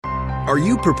Are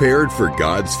you prepared for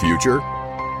God's future?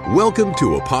 Welcome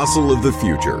to Apostle of the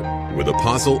Future with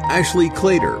Apostle Ashley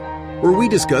Claytor, where we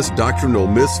discuss doctrinal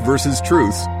myths versus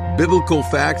truths, biblical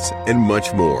facts, and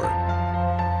much more.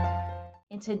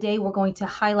 And today we're going to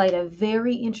highlight a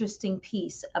very interesting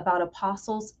piece about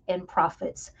apostles and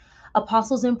prophets.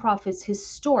 Apostles and prophets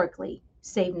historically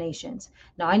save nations.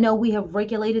 Now, I know we have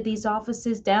regulated these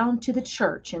offices down to the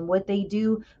church and what they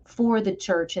do for the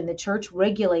church and the church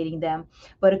regulating them.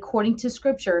 But according to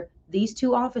scripture, these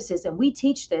two offices, and we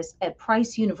teach this at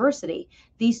Price University,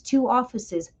 these two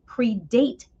offices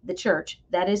predate the church.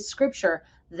 That is scripture.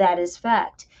 That is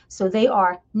fact. So they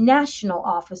are national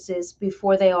offices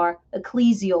before they are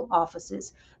ecclesial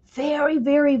offices. Very,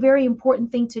 very, very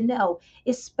important thing to know,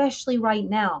 especially right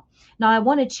now. Now, I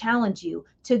want to challenge you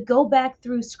to go back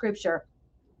through scripture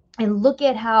and look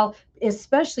at how,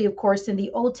 especially, of course, in the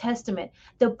Old Testament,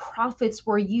 the prophets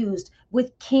were used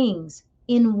with kings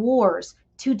in wars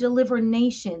to deliver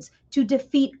nations, to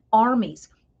defeat armies.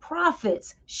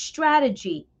 Prophets,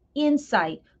 strategy,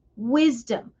 insight,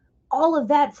 wisdom, all of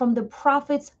that from the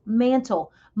prophet's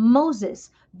mantle. Moses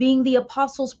being the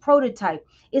apostle's prototype,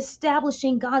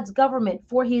 establishing God's government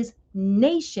for his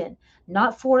nation,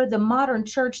 not for the modern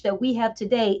church that we have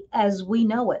today as we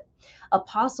know it.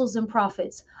 Apostles and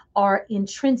prophets are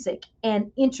intrinsic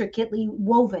and intricately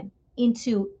woven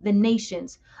into the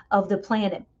nations of the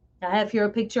planet. I have here a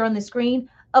picture on the screen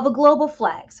of a global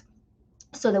flags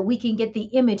so that we can get the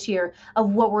image here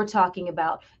of what we're talking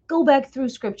about. Go back through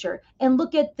scripture and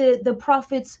look at the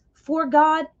prophets for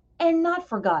God and not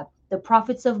for God. The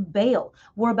prophets of Baal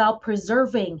were about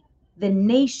preserving the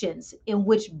nations in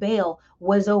which Baal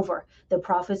was over. The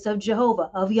prophets of Jehovah,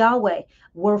 of Yahweh,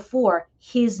 were for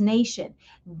his nation.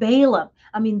 Balaam,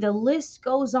 the list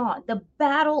goes on. The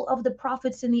battle of the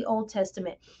prophets in the Old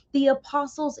Testament, the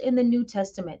apostles in the New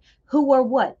Testament, who were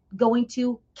what? Going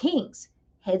to kings,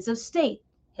 heads of state,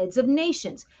 heads of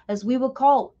nations, as we would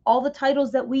call all the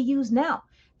titles that we use now.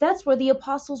 That's where the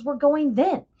apostles were going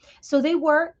then. So they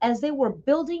were, as they were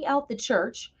building out the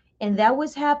church, and that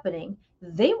was happening,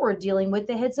 they were dealing with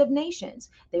the heads of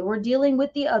nations. They were dealing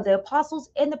with the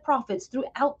apostles and the prophets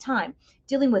throughout time,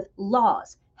 dealing with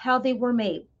laws, how they were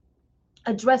made,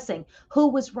 addressing who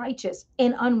was righteous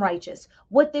and unrighteous,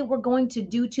 what they were going to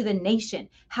do to the nation,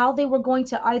 how they were going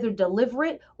to either deliver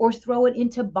it or throw it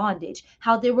into bondage,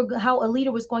 how a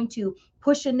leader was going to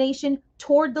push a nation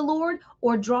toward the Lord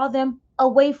or draw them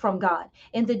away from God,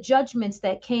 and the judgments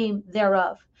that came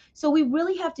thereof. So we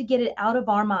really have to get it out of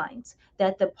our minds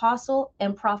that the apostle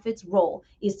and prophet's role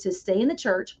is to stay in the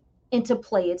church and to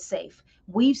play it safe.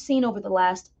 We've seen over the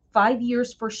last 5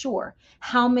 years for sure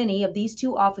how many of these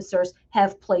two officers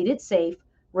have played it safe,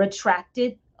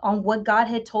 retracted on what God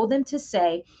had told them to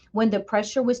say when the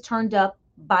pressure was turned up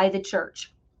by the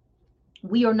church.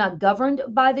 We are not governed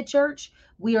by the church.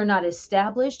 We are not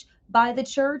established by the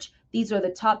church. These are the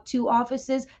top two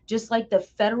offices, just like the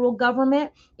federal government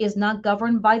is not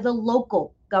governed by the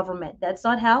local government. That's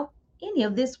not how any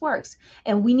of this works.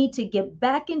 And we need to get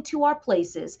back into our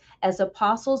places as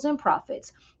apostles and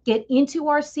prophets, get into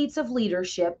our seats of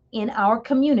leadership in our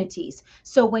communities.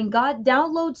 So when God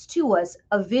downloads to us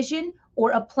a vision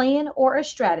or a plan or a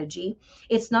strategy,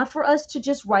 it's not for us to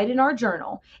just write in our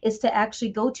journal. It's to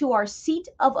actually go to our seat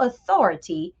of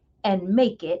authority and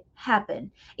make it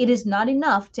happen. It is not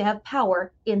enough to have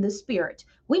power in the spirit.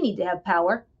 We need to have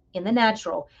power in the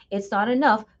natural. It's not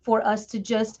enough for us to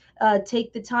just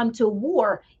take the time to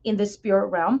war in the spirit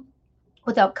realm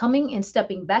without coming and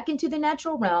stepping back into the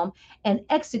natural realm and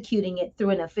executing it through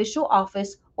an official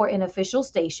office or an official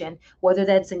station, whether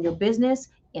that's in your business,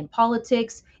 in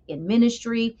politics, in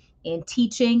ministry, in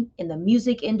teaching, in the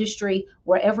music industry,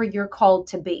 wherever you're called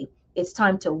to be. It's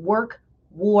time to work,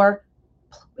 war,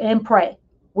 and pray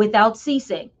without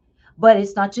ceasing. But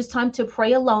it's not just time to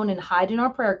pray alone and hide in our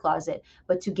prayer closet,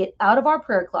 but to get out of our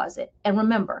prayer closet and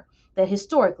remember that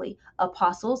historically,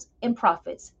 apostles and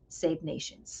prophets saved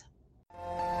nations.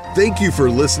 Thank you for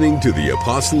listening to the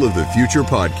Apostle of the Future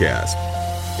podcast.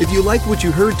 If you like what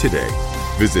you heard today,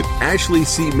 visit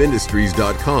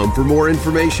ashleycministries.com for more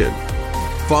information.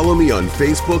 Follow me on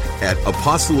Facebook at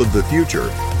Apostle of the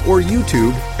Future or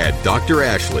YouTube at Dr.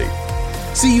 Ashley.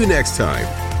 See you next time.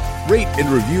 Rate and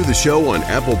review the show on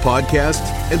Apple Podcasts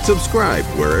and subscribe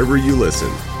wherever you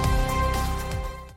listen.